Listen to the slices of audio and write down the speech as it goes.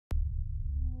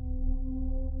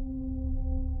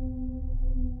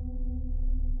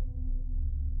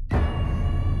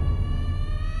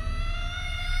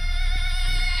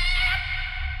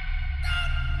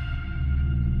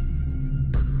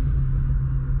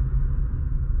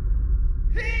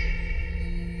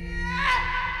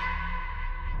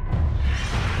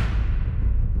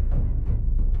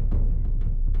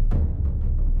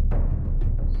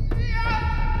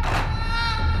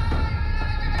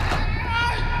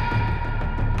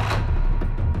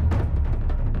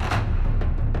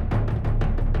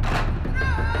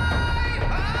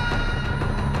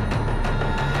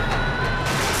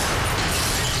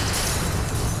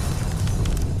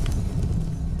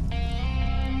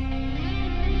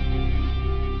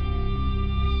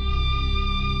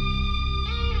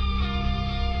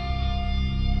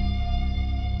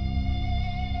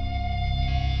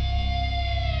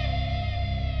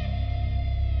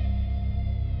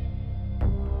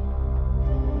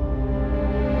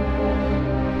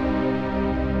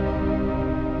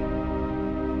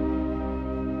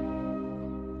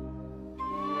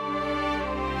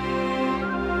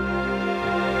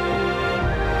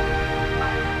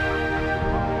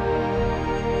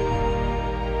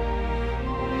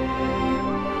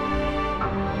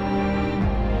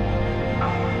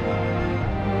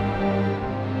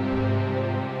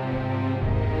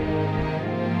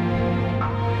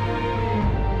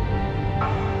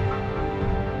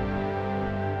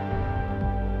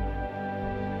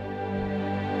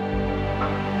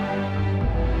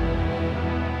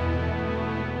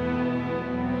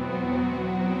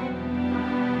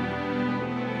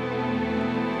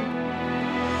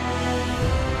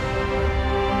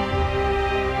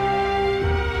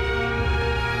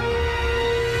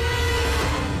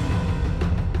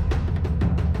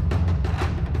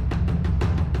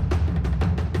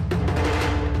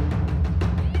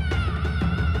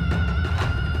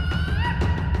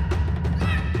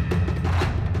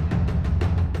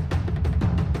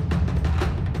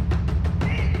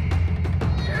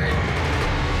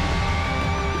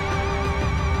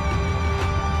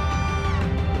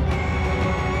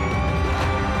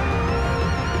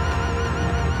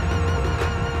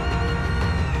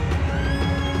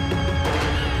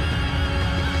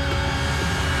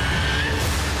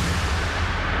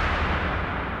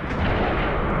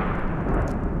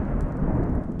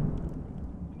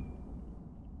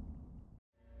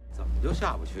就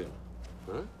下不去了？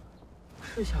嗯，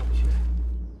是下不去。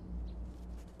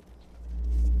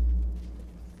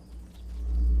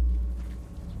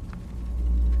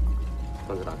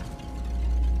把它打开。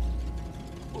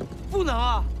不能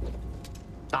啊！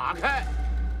打开，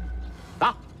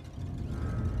打。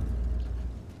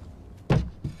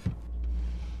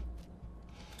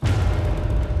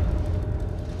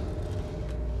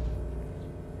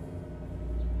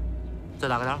再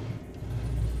打开点。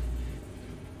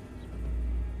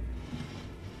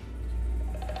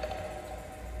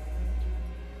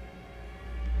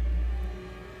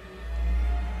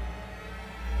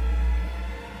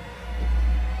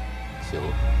行了，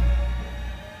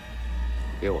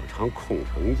给我唱《空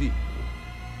城计》。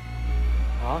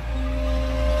啊？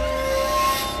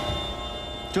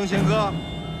正贤哥。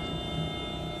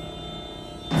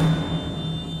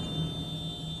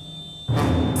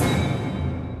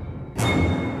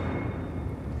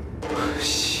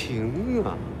 行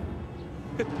啊，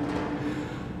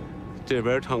这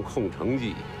边唱《空城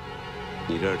计》，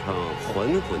你这儿唱《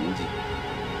还魂计》，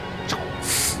找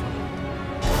死！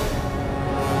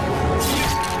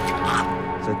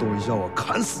再动一下，我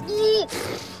砍死你！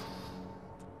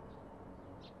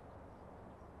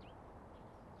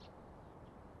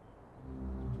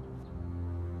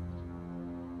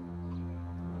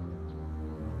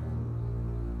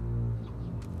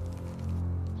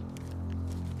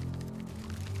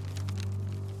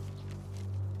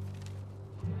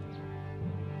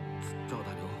赵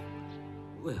大牛，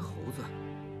喂猴子，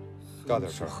大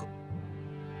点声。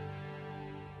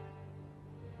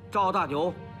赵大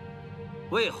牛，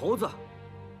喂猴子，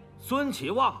孙启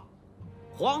旺、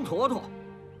黄坨坨、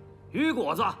于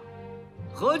果子、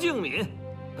何敬敏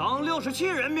等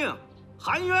67人命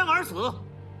含冤而死。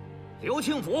刘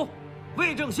庆福、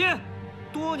魏正先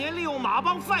多年利用马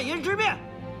帮贩盐之便，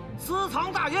私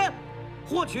藏大烟，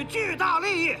获取巨大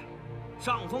利益。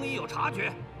上峰一有察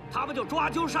觉，他们就抓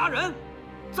阄杀人，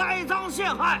栽赃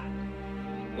陷害。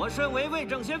我身为魏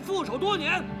正先副手多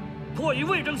年，迫于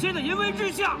魏正先的淫威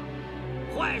之下，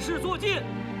坏事做尽。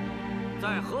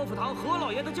在何辅堂何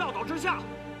老爷的教导之下，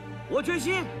我决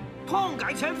心痛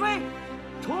改前非，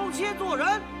重新做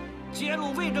人，揭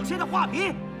露魏正先的画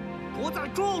皮，不再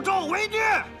助纣为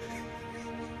虐。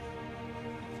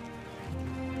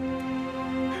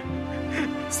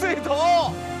岁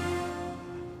头，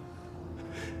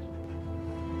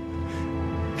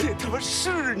这他妈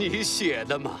是你写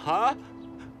的吗？啊？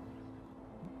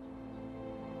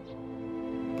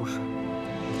不是。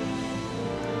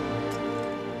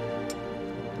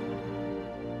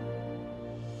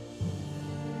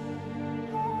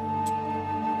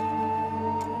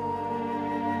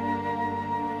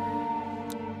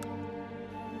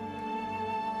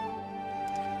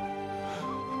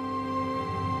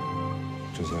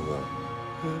正贤哥，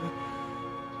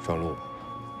上路吧。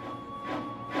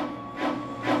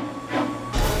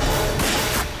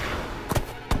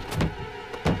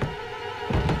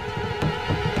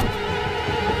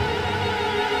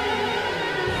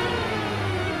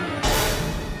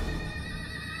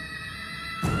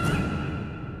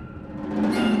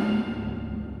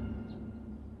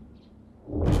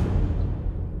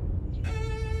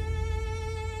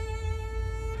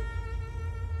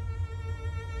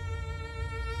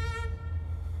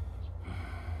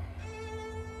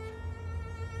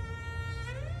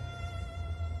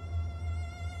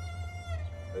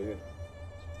 白玉，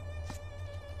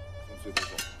用最后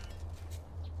说。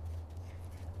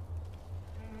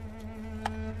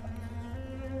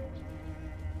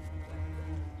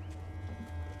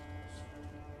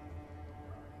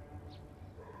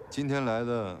今天来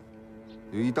的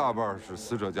有一大半是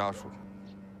死者家属，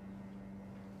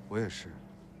我也是。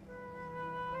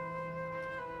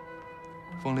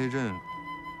风雷镇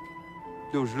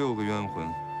66个冤魂，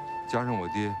加上我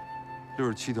爹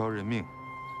，67条人命。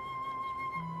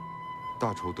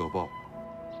 大仇得报。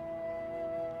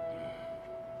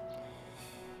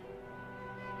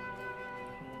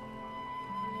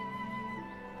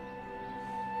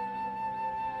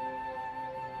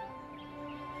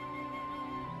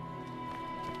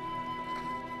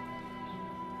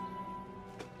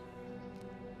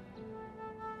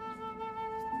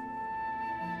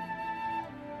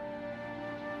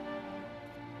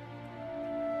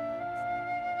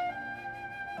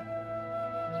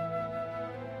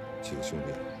几个兄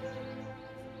弟，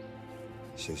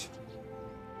谢谢。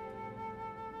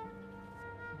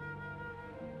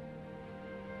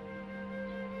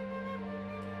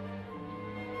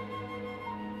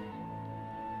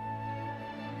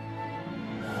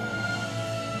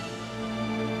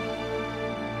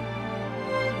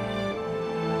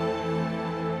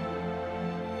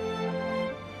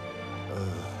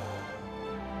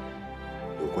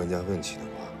官家问起的话，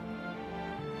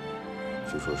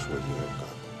就说是我一个人干的。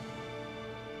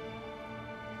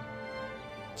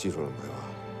记住了没有啊？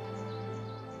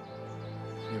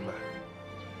明白。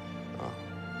啊，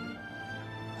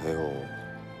还有，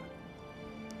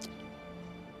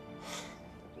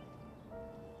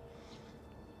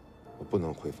我不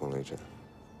能回风雷镇，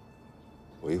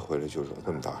我一回来就惹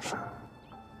那么大事。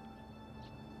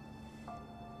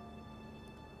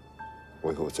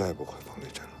我以后再也不回风雷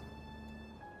镇了。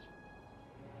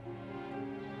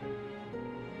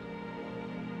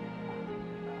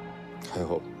还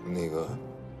有那个，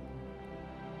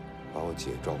把我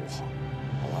姐照顾好，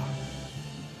好吧？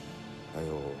还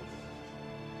有，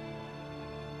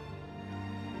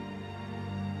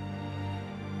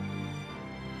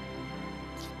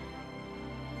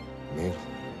没了。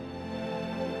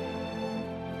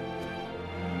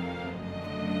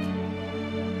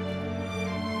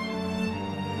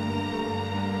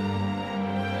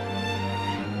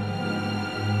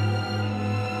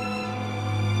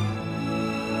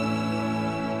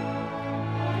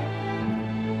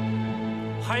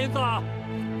孩子，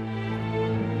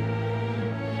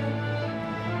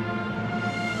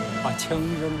把枪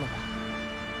扔了吧，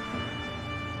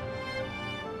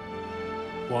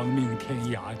亡命天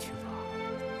涯去吧。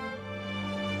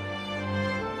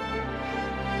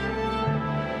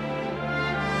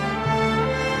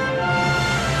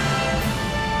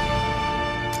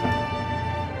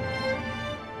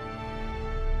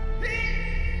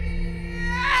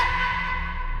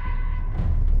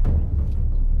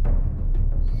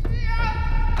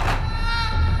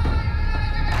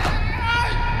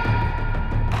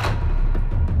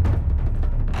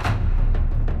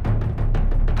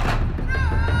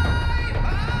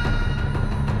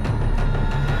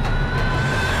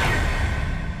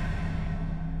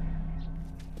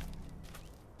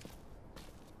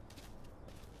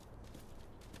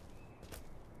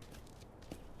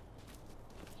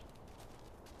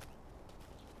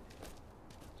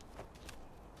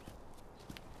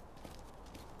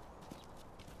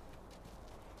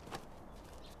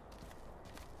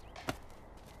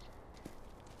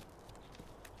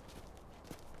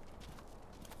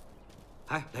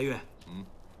哎，来月，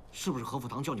是不是何辅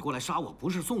堂叫你过来杀我，不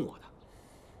是送我的？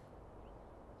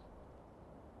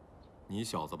你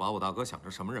小子把我大哥想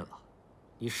成什么人了？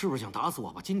你是不是想打死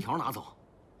我，把金条拿走？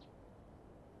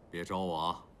别招我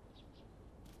啊！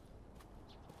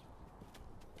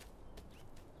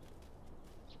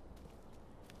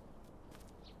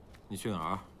你去哪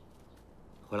儿？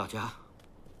回老家。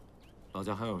老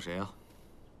家还有谁啊？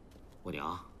我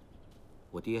娘，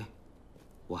我爹，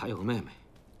我还有个妹妹。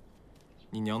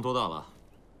你娘多大了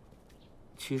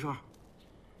？72。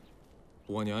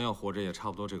我娘要活着也差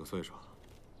不多这个岁数。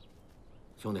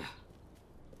兄弟，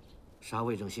杀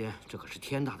魏正先这可是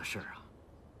天大的事儿啊！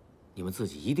你们自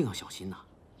己一定要小心呐。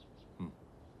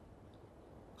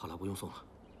好了，不用送了。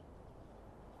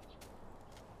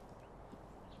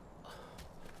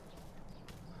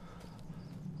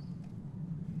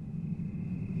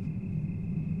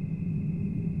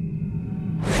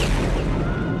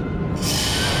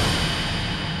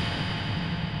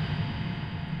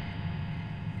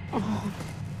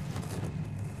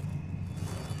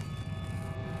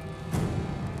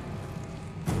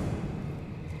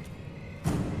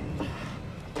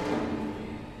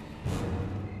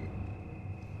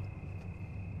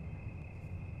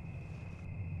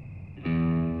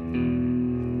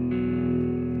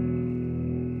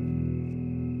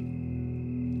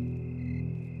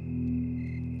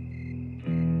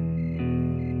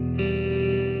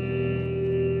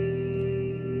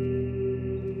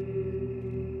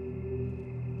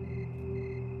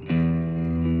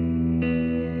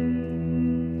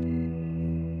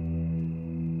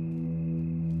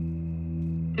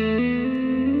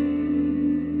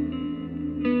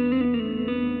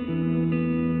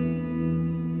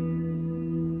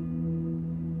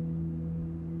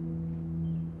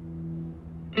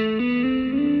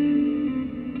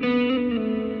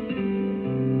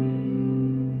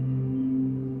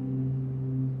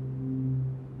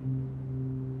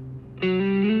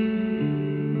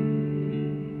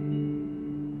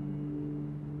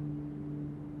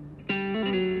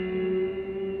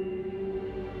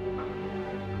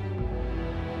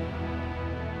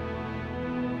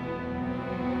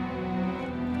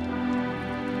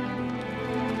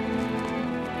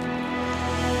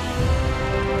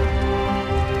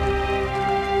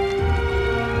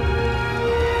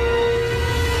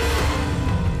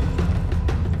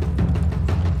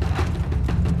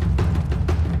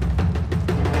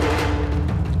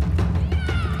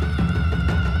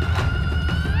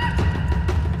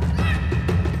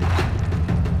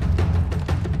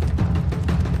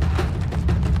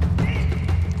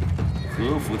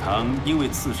因为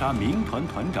刺杀民团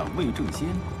团长魏正先，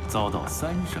遭到3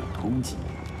省通缉。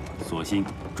所幸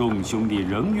众兄弟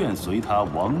仍愿随他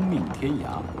亡命天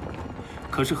涯。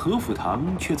可是何辅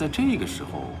堂却在这个时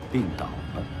候病倒了。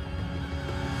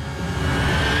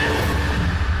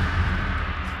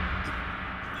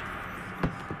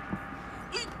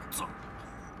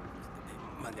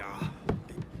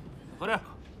 快点，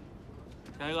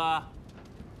下一个啊！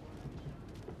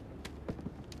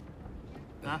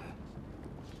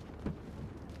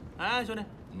哎，兄弟，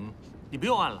你不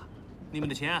用按了，你们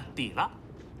的钱抵了。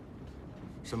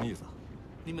什么意思啊？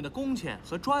你们的工钱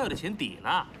和抓药的钱抵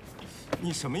了。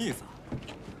你什么意思啊？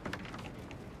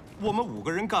我们5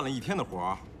个人干了1天的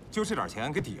活，就这点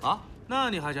钱给抵了？那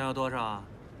你还想要多少啊？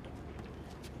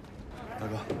大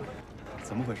哥，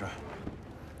怎么回事？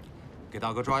给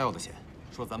大哥抓药的钱。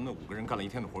 说咱们5个人干了1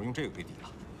天的活，用这个给抵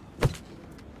了。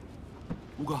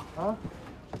吴哥啊，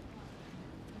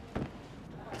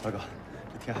大哥，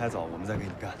这天还早，我们再给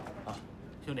你干啊！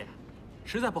兄弟，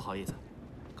实在不好意思，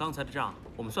刚才的账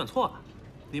我们算错了，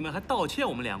你们还倒欠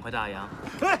我们2块大洋。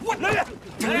哎，来人！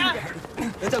来人！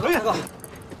哎，大哥，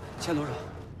欠多少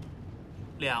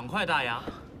？2块大洋。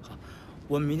好，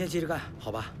我们明天接着干，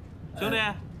好吧？兄弟，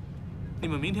你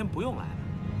们明天不用来了，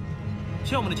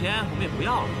欠我们的钱我们也不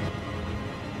要了。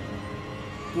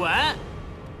 滚！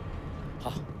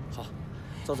好，好，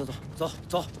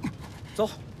走。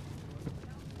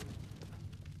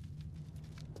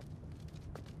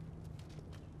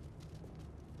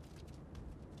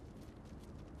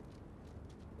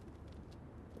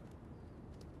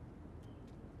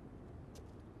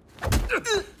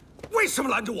为什么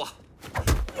拦着我？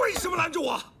为什么拦着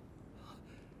我？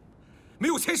没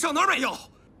有钱上哪儿买药？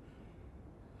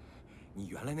你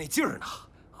原来那劲儿呢？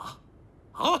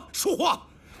说话！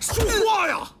 说话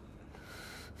呀！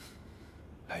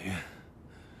来云，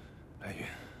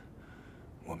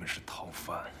我们是逃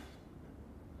犯。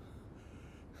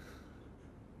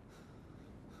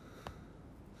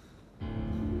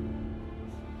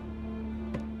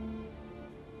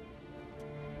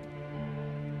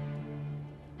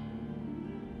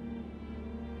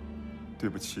对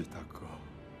不起，大哥，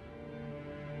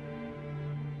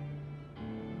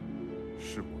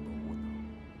是我们无能。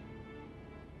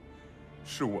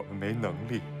 是我们没能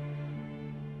力。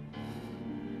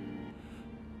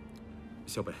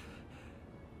小北，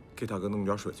给大哥弄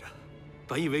点水去。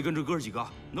本以为跟这哥几个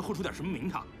能混出点什么名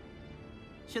堂，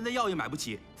现在药也买不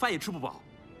起，饭也吃不饱，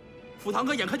辅堂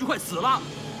哥眼看就快死了。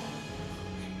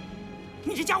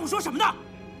你这家伙说什么呢？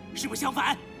实不相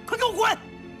反，快给我滚！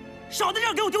少在这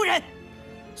儿给我丢人！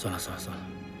算了，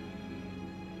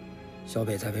小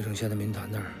北在魏正先的民团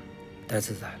那儿待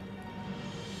自在了。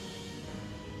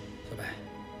 小北，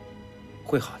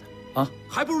会好的啊！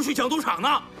还不如去抢赌场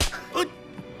呢。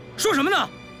说什么呢？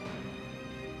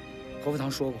何辅堂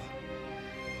说过，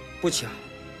不抢，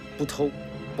不偷，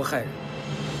不害人。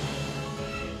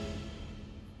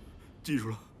记住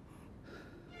了。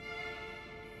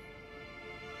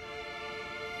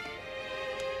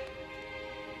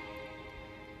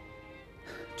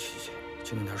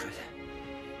去弄点水去。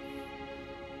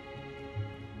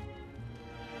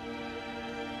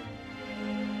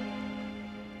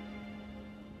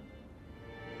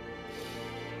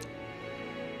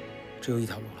 只有一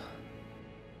条路了，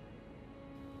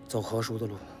走河叔的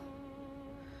路。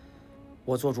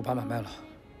我做主把买卖了，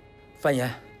范言。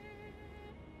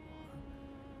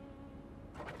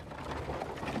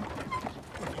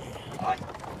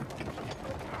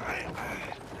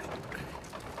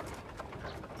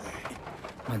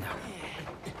慢点，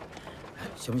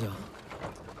行不行？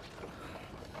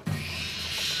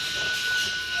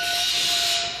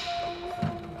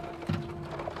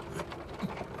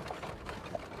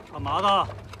 干嘛的？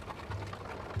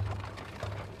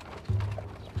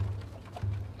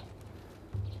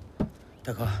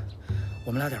大哥，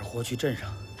我们拉点货去镇上。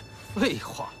废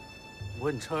话，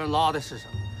问车上拉的是什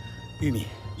么？玉米、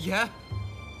盐。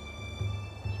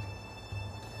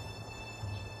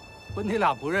不，你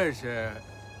俩不认识，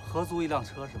合租一辆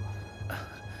车是吧？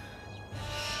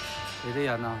谁的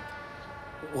盐呢？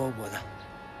我的。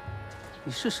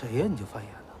你是谁呀？你就贩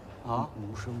盐的？啊？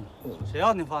无声。谁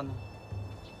让你贩的？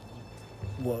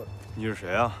 你是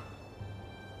谁啊？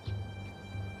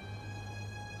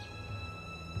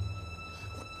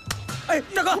哎，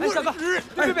大哥，大哥，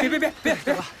别，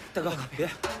大哥，别！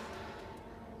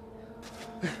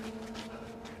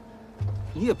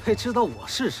你也配知道我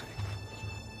是谁？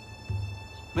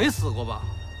没死过吧？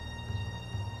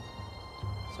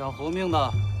想活命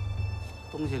的，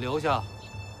东西留下，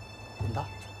滚蛋！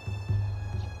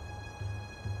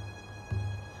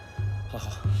好，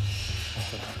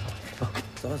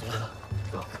走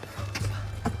吧。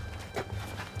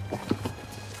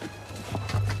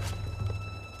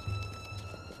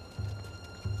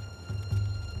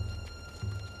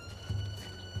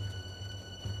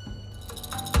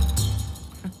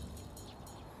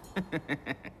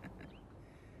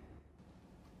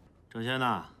郑先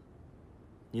呐，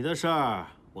你的事儿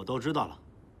我都知道了，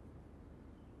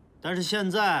但是现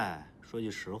在说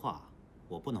句实话，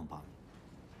我不能帮你。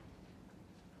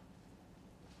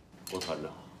郭团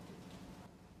长，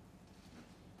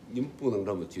您不能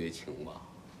这么绝情吧？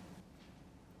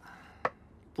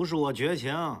不是我绝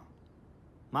情，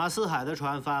马四海的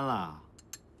船翻了，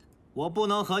我不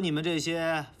能和你们这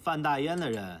些犯大烟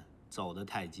的人走得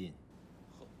太近。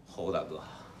侯大哥，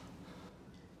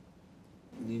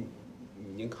您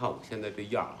看我现在这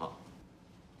样哈，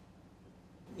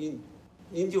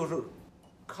您就是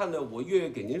看在我愿意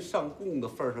给您上供的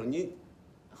份上，您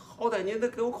好歹您得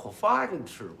给我口发进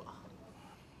吃吧。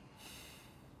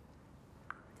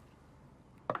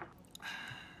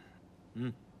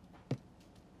嗯。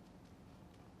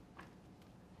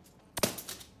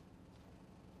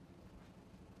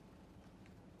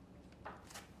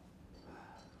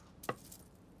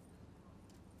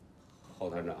侯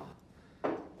团长，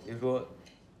您说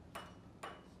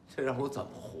这让我怎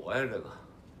么活呀？这个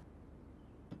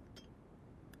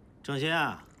郑鑫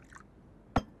啊，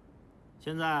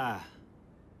现在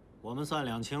我们算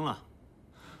两清了。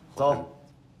走。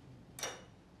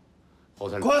侯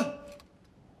团长，滚！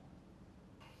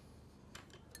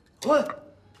滚！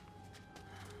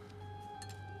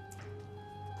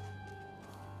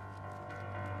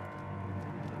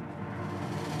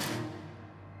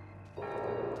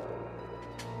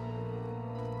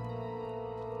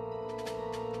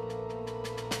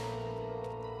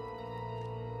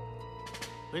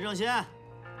魏正先，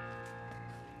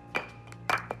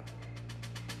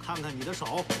看看你的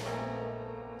手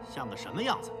像个什么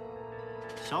样子，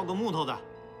削个木头的，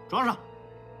装上。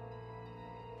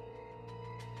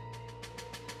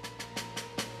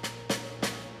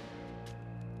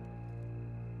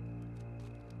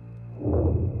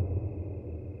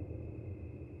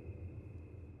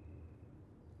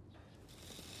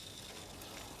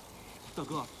大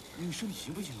哥，你身体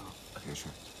行不行啊？没事。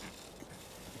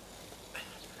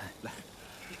来，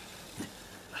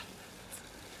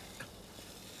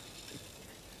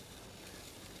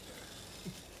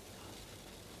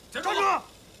站住！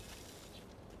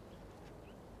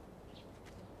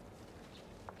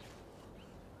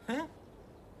哎，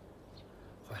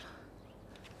坏了，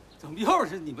怎么又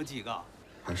是你们几个？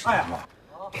还是咱们。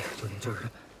就是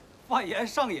发言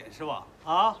上瘾是吧？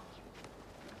啊，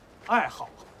爱好。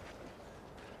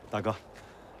大哥，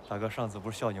大哥，上次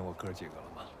不是孝敬我哥几个了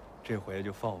吗？这回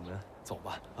就放我们走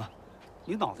吧，啊！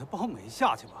你脑袋包没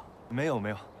下去吧？没有没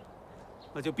有，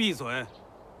那就闭嘴。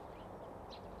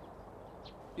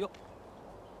哟，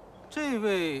这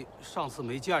位上次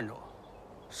没见着啊，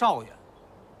少爷，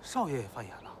少爷也发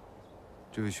言了。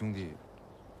这位兄弟，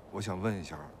我想问一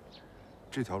下，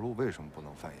这条路为什么不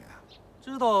能翻沿？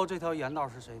知道这条盐道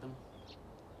是谁的吗？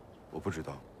我不知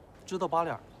道。知道八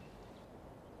脸。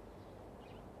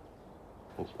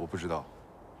我不知道。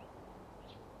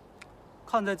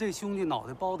看在这兄弟脑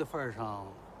袋包的份上，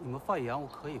你们犯盐我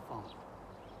可以放了，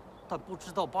但不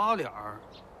知道八脸儿，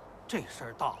这事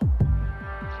儿大了。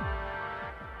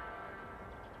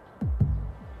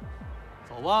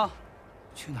走吧。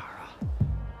去哪儿啊？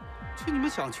去你们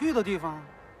想去的地方。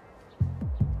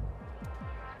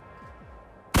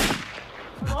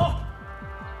走。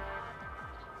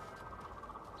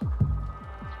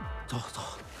走走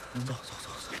走走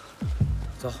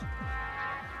走走。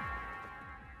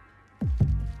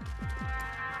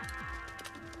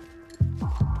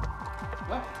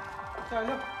来，站一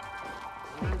溜。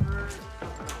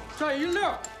站一溜。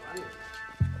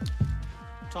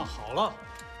站好了，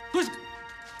蹲下。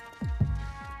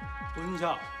蹲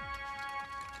下。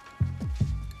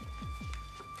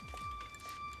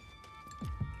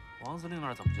王司令那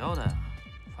儿怎么交代啊？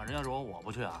反正要是我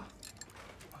不去啊。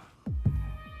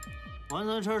王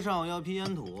三车上午要批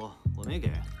烟土，我没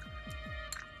给。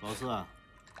老四，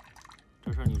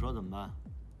这事儿你说怎么办？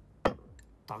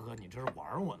大哥，你这是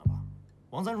玩我呢吧？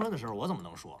王三川的事儿我怎么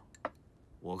能说？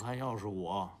我看要是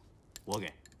我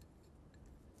给。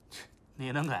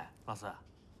你能给？老四，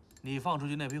你放出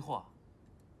去那批货，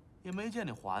也没见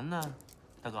你还呢。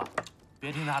大哥，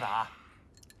别听他的啊。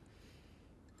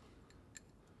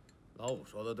老五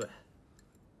说的对，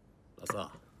老四，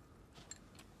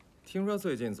听说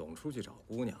最近总出去找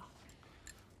姑娘，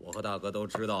我和大哥都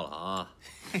知道了啊。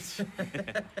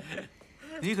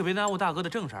你可别耽误大哥的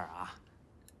正事儿啊！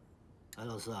哎，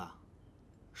老四，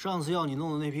上次要你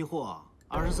弄的那批货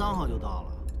，23号就到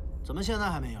了，怎么现在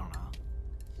还没影呢？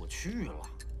我去了。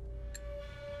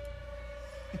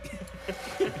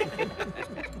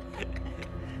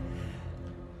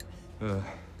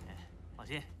放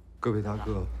心，各位大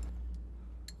哥，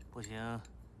不行，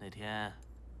那天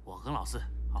我跟老四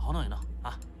好好弄一弄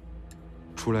啊。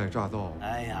初来乍到。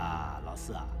哎呀，老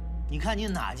四啊，你看你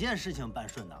哪件事情办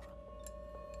顺当了？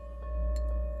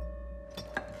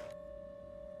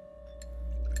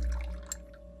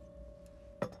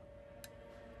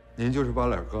您就是八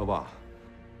脸哥吧？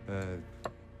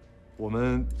我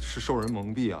们是受人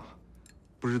蒙蔽啊，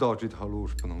不知道这条路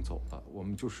是不能走的。我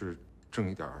们就是挣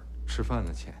一点吃饭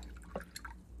的钱。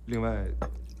另外，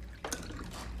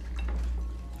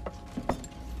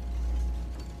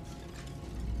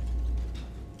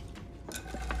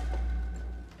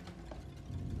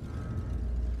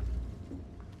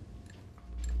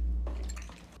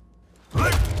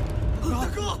大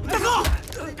哥，大哥，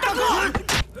大哥！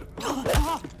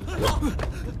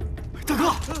 大哥，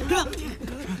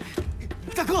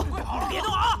大哥，别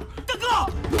动啊！大哥，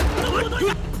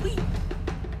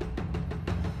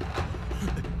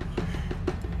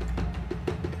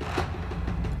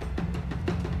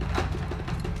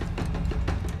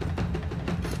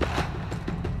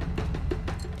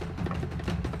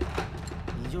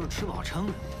你就是吃饱撑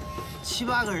的，7、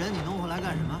8个人你弄回来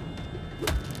干什么？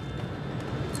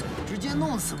直接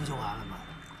弄死不就完了吗？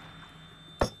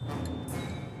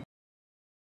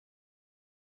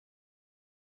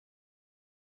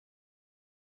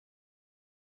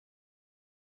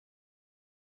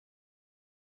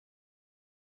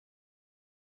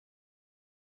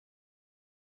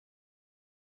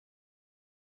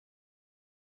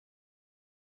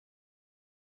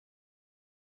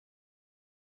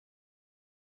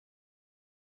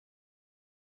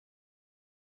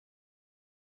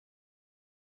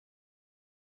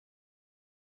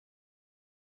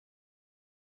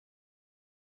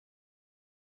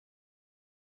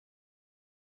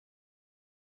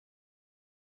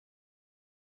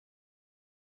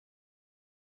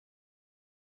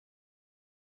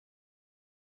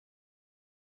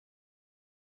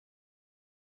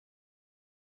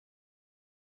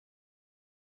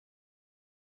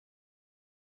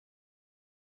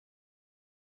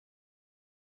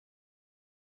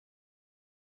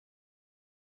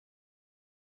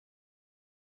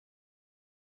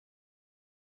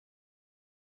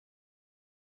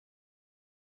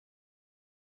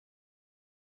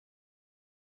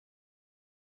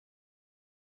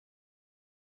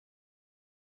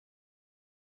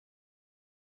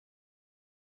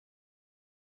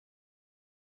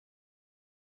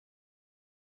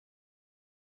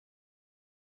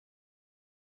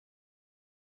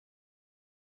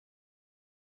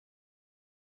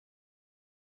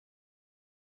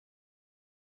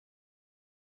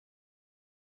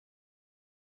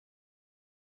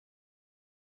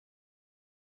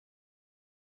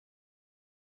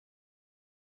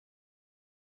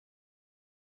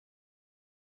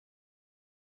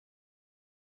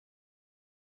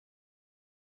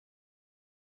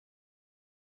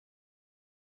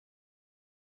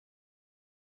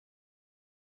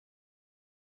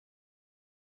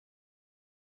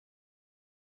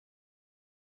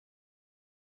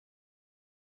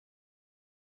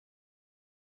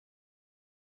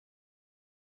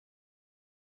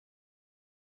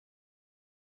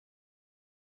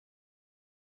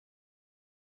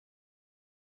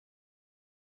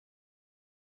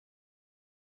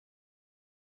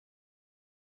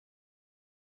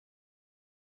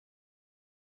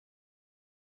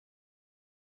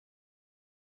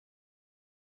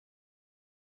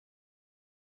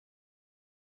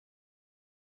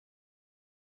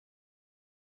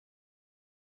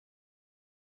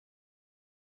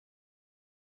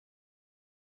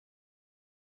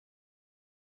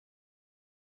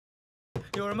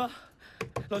 有人吗？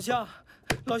老乡，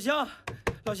老乡，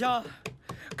老乡，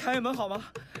开门好吗？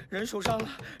人受伤了，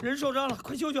人受伤了，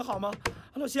快救救好吗？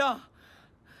老乡，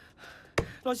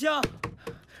老乡，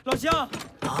老乡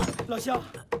啊，老乡，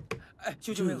哎，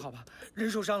救救命好吧？人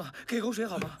受伤了，给口水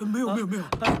好吗？没有，没有，没有。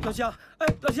哎，老乡，哎，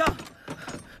老乡，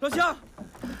老乡。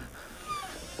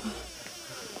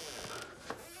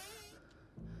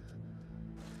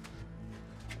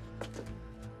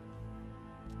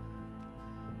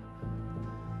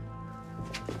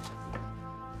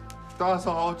 大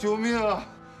嫂，救命啊！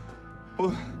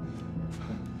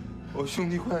我兄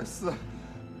弟快死了！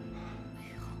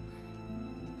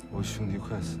我兄弟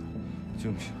快死了，救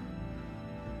命！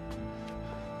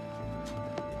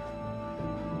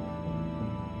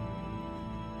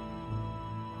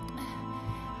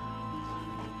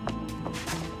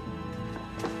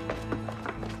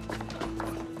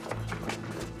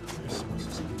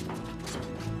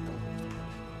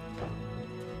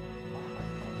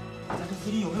咱这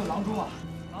附近有没有狼蛛啊？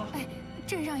啊！哎，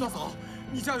镇上有。大嫂，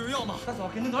你家有药吗？大嫂，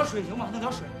给弄点水行吗？弄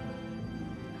点水。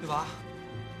对吧？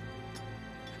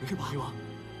是吧？王，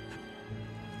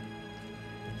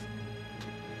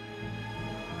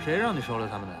谁让你收了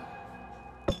他们的？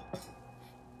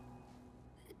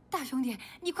大兄弟，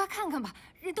你快看看吧，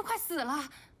人都快死了。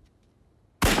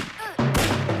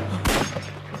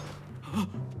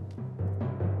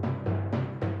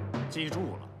记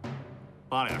住了，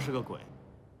八脸是个鬼，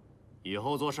以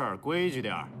后做事儿规矩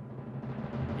点儿，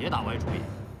别打歪主意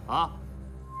啊！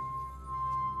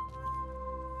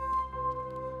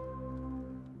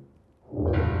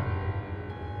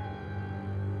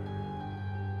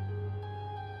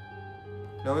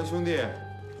两位兄弟，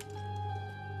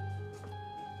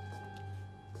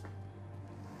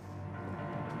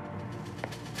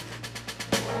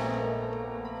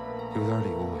有点礼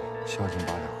物，孝敬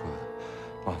八两喝的，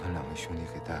帮他两位兄弟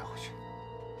给带回去。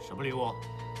什么礼物？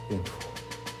印图。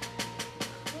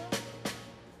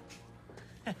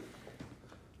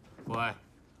喂。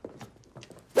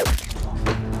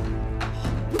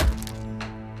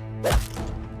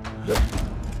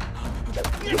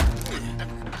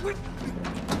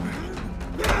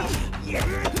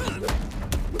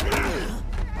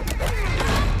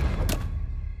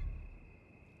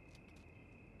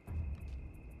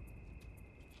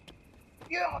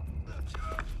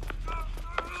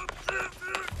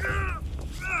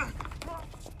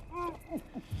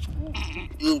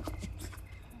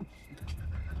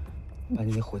 把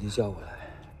你那伙计叫过来，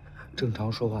正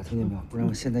常说话，听见没有？不然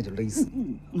我现在就勒死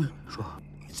你。说。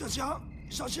小强，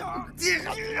小强，别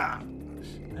动，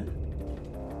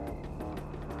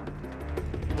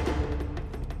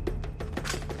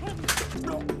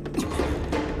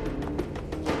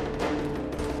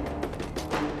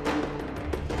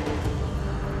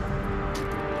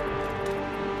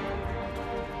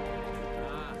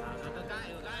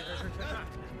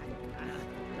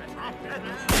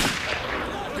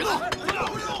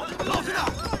老实点，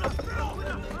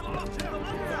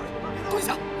蹲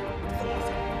下。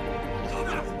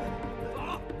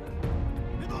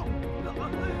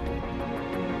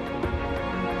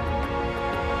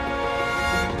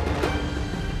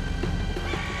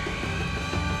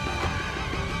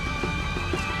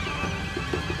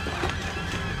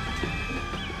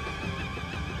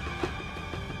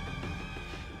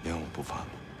 连我不犯了，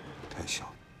太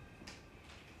小。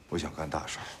我想干大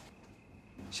事儿，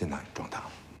先拿你壮大。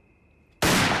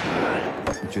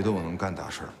你觉得我能干大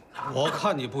事儿？我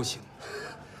看你不行，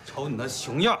瞅你那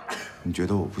熊样。你觉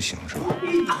得我不行是吧？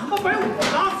你打不白我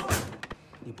打死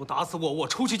你！你不打死我，我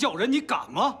出去叫人，你敢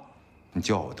吗？你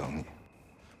叫我等你。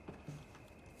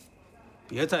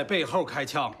别在背后开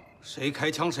枪，谁开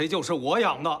枪谁就是我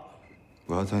养的。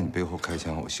我要在你背后开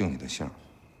枪，我姓你的姓。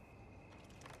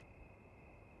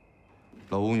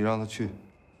老吴，你让他去。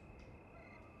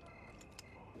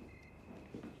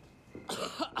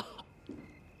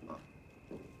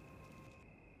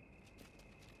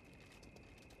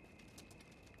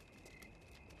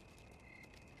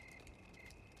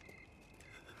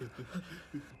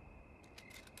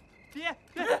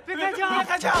别开枪！别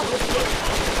开枪！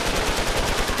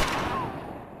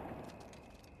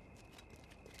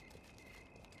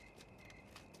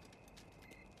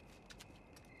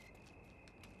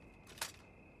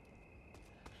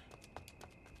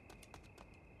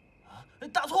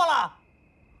打错了。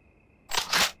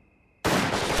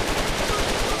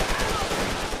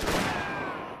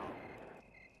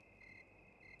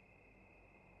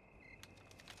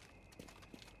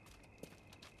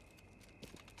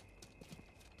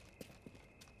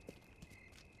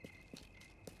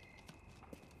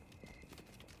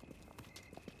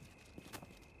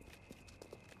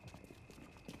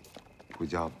 回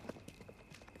家吧，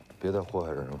别再祸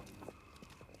害人了。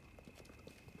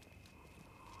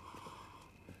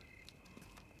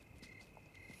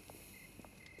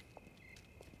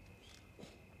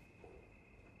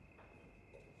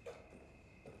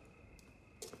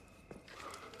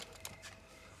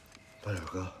八脸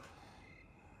哥，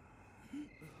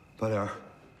八脸。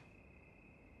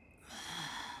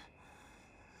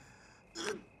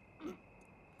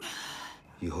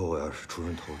 以后我要是出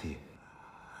人头地，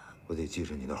我得记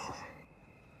着你的好。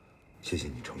谢谢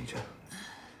你成全。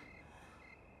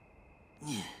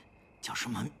你叫什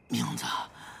么名字？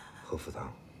何辅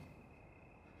堂。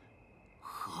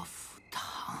何辅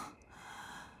堂。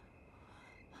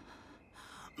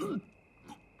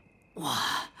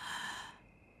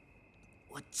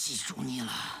我记住你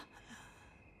了。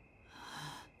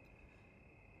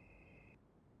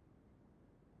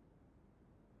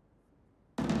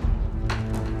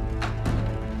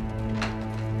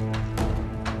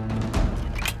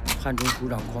 汉中署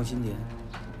长匡新田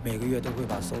每个月都会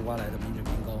把搜刮来的民脂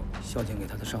民膏孝敬给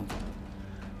他的上司，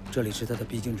这里是他的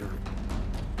必经之路。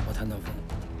我谭道峰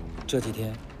这几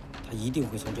天他一定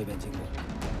会从这边经过。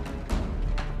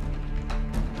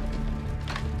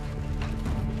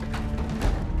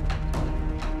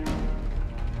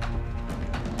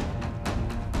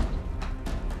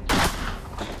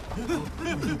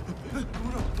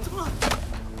怎么了？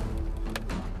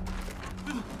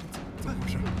怎么回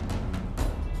事？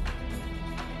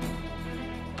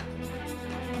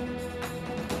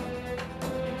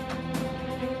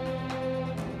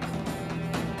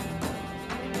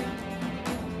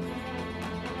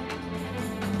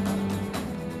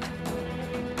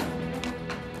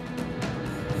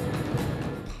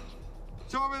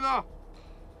下面的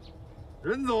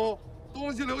人走，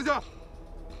东西留下。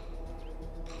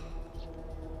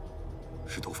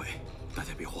是土匪，大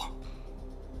家别慌。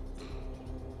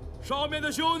上面的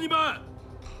兄弟们，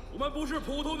我们不是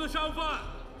普通的商贩，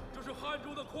这是汉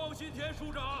中的匡新田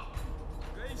署长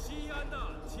给西安的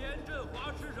钱振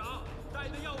华师长带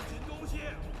的要紧东西，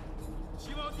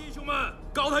希望弟兄们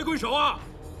高抬贵手啊！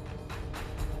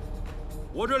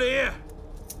我这里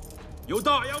有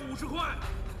大洋50块，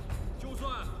就算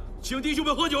请弟兄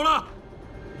们喝酒了。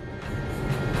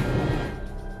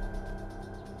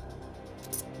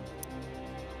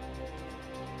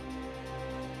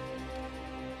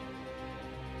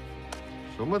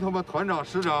什么他妈团长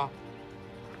师长？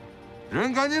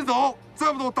人赶紧走，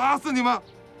再不走打死你们！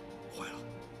坏了，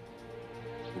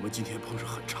我们今天碰上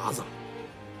狠茬子了，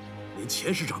连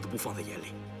钱师长都不放在眼里，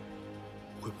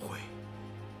会不会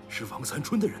是王三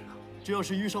春的人呢？这要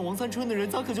是遇上王三春的人，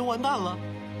咱可就完蛋了。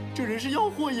这人是要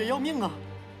货也要命啊！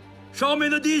上面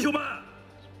的弟兄们，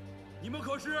你们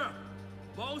可是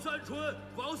王三春、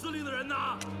王司令的人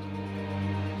呐！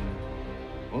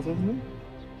王三春？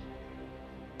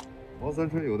王三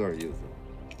春有点意思，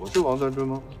我是王三春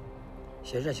吗？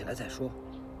先认下来再说，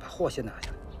把货先拿下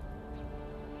来。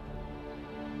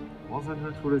王三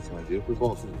春出来抢劫会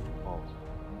报自己的报吗？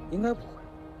应该不会。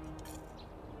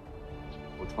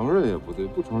我承认也不对，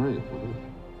不承认也不对。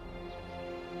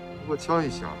不过枪一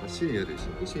响，他信也得信，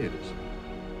不信也得信。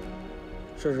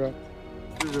试试。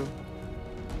试试。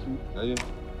来一。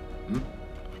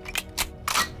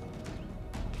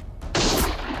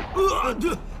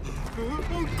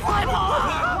快跑！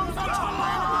王三春来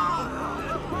了！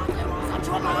王三春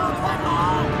来了，快跑！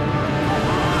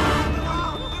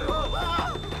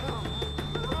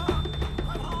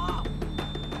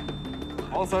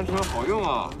王三春好用啊！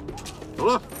走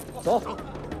了，走。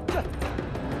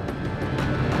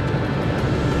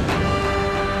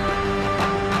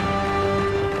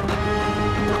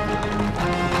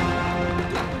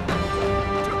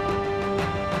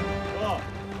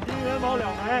金元宝2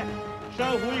枚，珊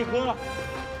瑚1颗，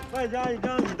外加1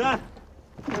张礼单，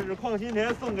这是邝新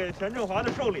田送给钱振华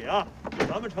的寿礼啊！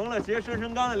咱们成了结生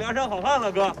辰纲的梁山好汉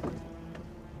了，哥。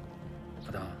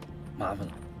副堂，麻烦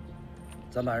了，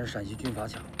咱把人陕西军阀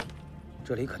抢了，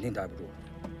这里肯定待不住了。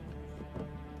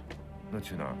那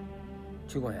去哪儿？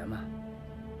去广元吧。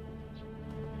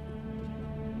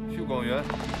去广元。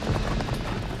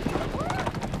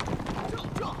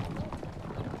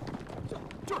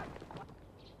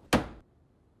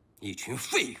一群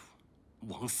废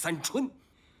物，王三春，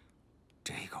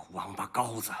这个王八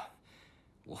羔子，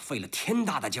我费了天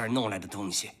大的劲儿弄来的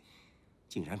东西，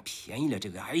竟然便宜了这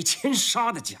个挨千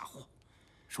杀的家伙。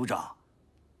署长，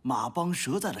马帮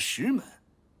折在了石门，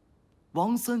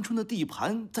王三春的地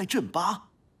盘在镇巴，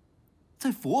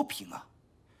在佛坪啊！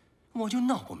我就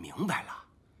闹不明白了，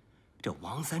这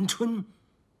王三春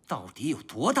到底有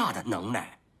多大的能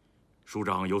耐？署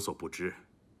长有所不知。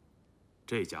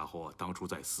这家伙当初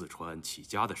在四川起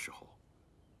家的时候，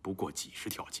不过几10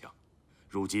条枪，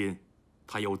如今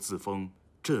他又自封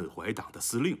镇淮党的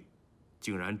司令，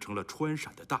竟然成了川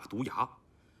陕的大毒牙。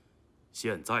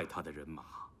现在他的人马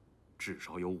至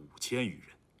少有5000余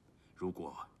人，如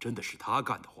果真的是他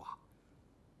干的话，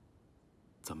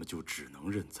咱们就只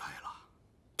能认栽了。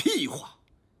屁话！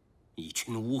一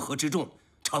群乌合之众，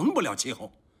成不了气候。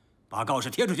把告示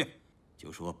贴出去，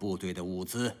就说部队的物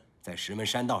资在石门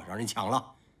山道让人抢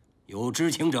了，有知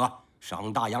情者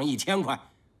赏大洋1000块。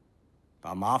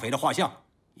把马匪的画像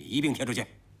也一并贴出去。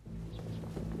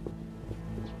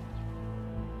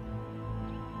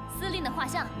司令的画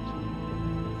像。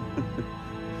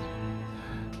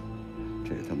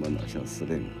这他妈哪像司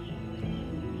令啊？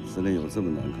司令有这么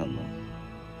难看吗？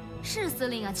是司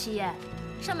令啊，七爷，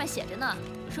上面写着呢，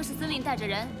说是司令带着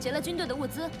人劫了军队的物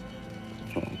资。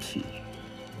放屁！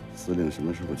司令什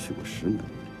么时候去过石门？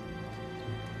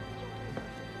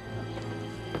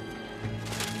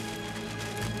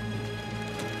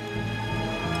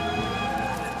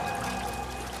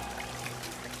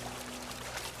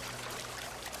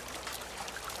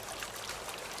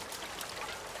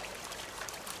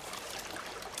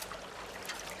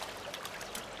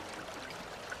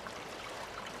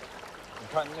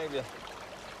看那边。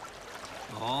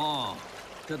哦，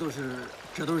这都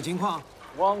是金矿。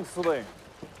王司令，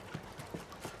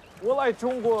我来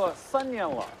中国3年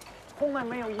了，从来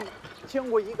没有见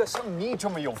过一个像你这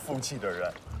么有福气的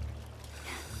人。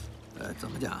怎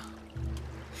么讲？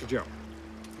是这样，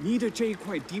你的这一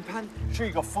块地盘是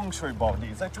一个风水宝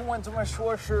地，在中文怎么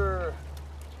说是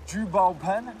聚宝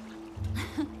盆？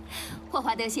霍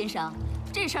华德先生，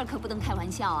这事儿可不能开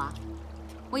玩笑啊！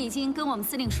我已经跟我们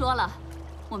司令说了，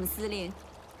我们司令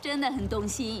真的很动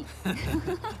心。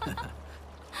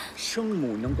圣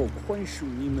母能够宽恕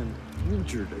你们无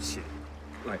知的心。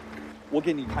来，我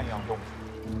给你看一样东西。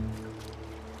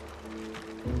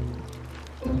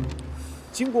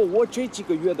经过我这几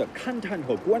个月的勘探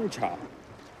和观察，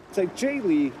在这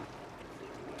里、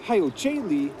还有这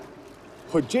里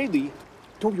和这里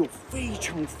都有非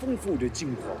常丰富的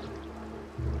金矿。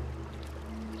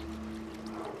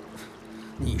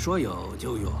你说有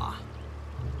就有啊，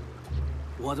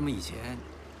我怎么以前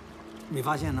没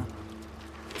发现呢？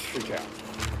是这样，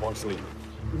王司令，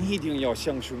你一定要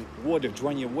相信我的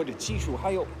专业、我的技术，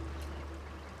还有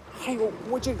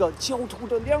我这个教徒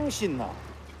的良心呐。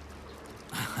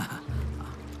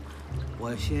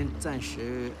我先暂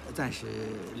时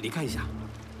离开一下。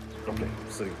OK，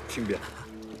 司令，请便。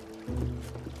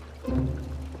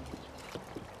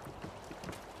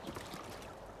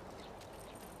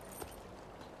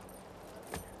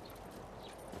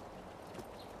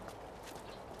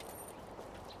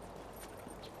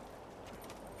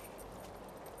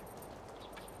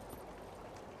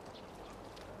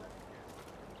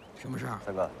什么事儿？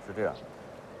三哥，是这样，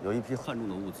有一批汉中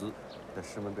的物资在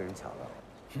师门被人抢了，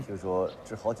听说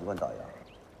值好几万大洋。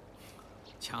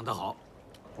抢得好，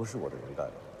不是我的人干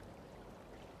的，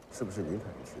是不是您派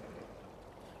人去的？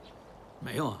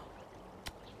没有啊。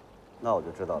那我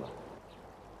就知道了。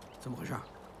怎么回事？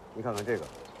您看看这个。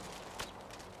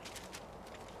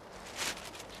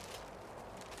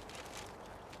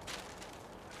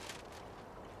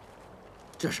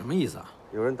这什么意思啊？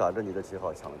有人打着你的旗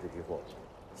号抢了这批货，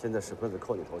现在屎盆子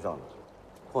扣你头上了。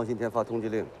邝新田发通缉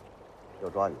令，要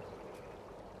抓你。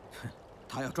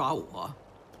他要抓我，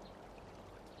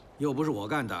又不是我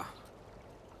干的，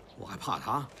我还怕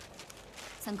他？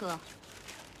三哥，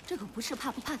这可不是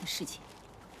怕不怕的事情。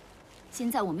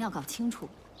现在我们要搞清楚，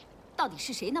到底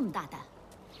是谁那么大胆，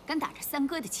敢打着三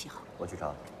哥的旗号？我去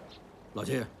查。老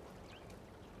七，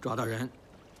抓到人，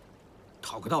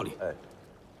讨个道理。哎。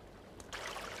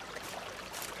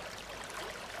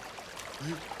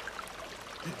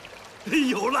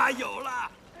有了，有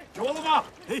了，有了吗？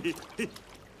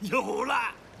有了。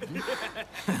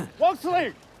王司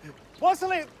令，王司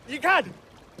令，你看，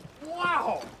哇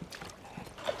哦，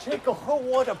这个和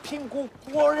我的评估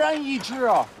果然一致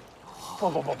啊！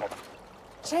不，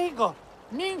这个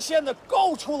明显的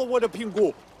高出了我的评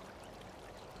估。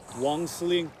王司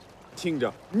令，听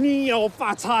着，你要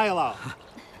发财了。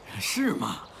是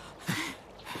吗？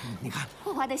你看，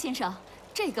霍华德先生，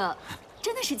这个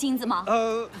真的是金子吗？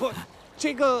不，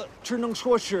这个只能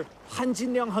说是含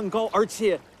金量很高，而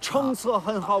且成色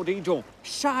很好的一种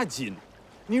砂金。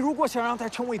你如果想让它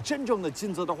成为真正的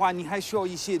金子的话，你还需要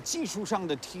一些技术上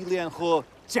的提炼和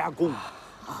加工。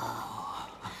哦，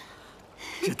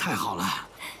这太好了。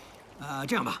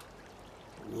这样吧，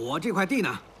我这块地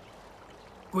呢，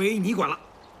归你管了。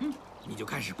你就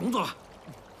开始工作吧。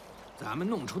咱们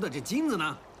弄出的这金子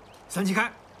呢，3期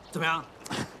开，怎么样？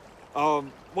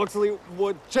王司令，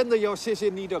我真的要谢谢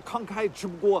你的慷慨，只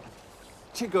不过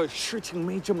这个事情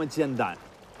没这么简单。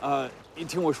你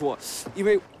听我说，因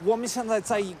为我们现在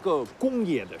在一个工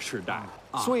业的时代，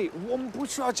所以我们不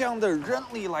需要这样的人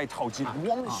力来淘金，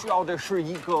我们需要的是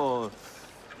一个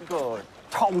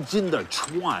淘金的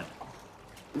船。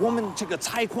我们这个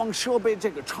采矿设备、这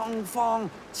个厂房、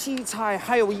器材，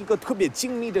还有一个特别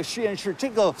精密的实验室，这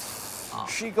个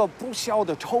是一个不小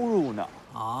的投入呢。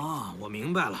我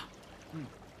明白了。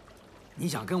你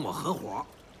想跟我合伙？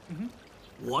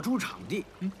我出场地，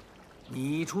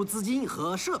你出资金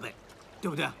和设备，对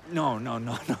不对 ？No，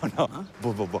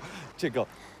 不，这个，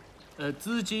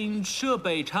资金、设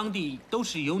备、场地都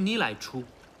是由你来出，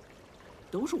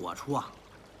都是我出啊？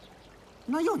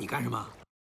那要你干什么？